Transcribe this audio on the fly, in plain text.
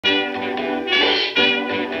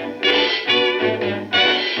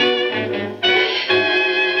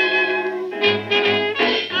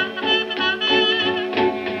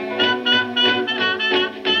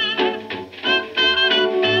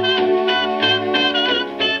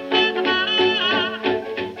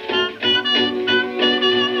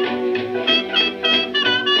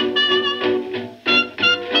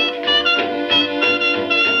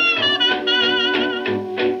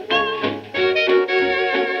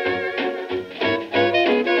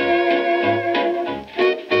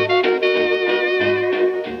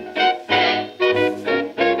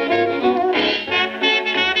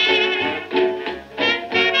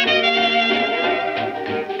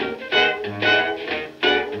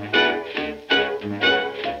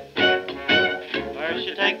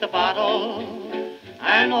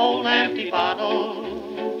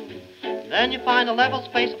Then you find a level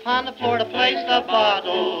space upon the floor to place the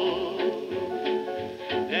bottle.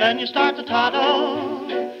 Then you start to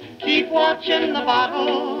toddle, keep watching the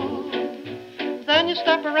bottle. Then you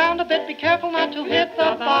step around a bit, be careful not to hit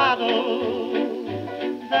the bottle.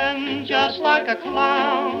 Then just like a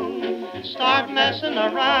clown, start messing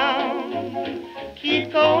around.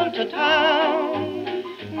 Keep going to town.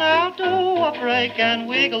 Now do a break and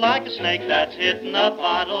wiggle like a snake. That's hitting the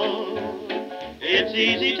bottle. It's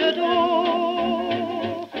easy to do.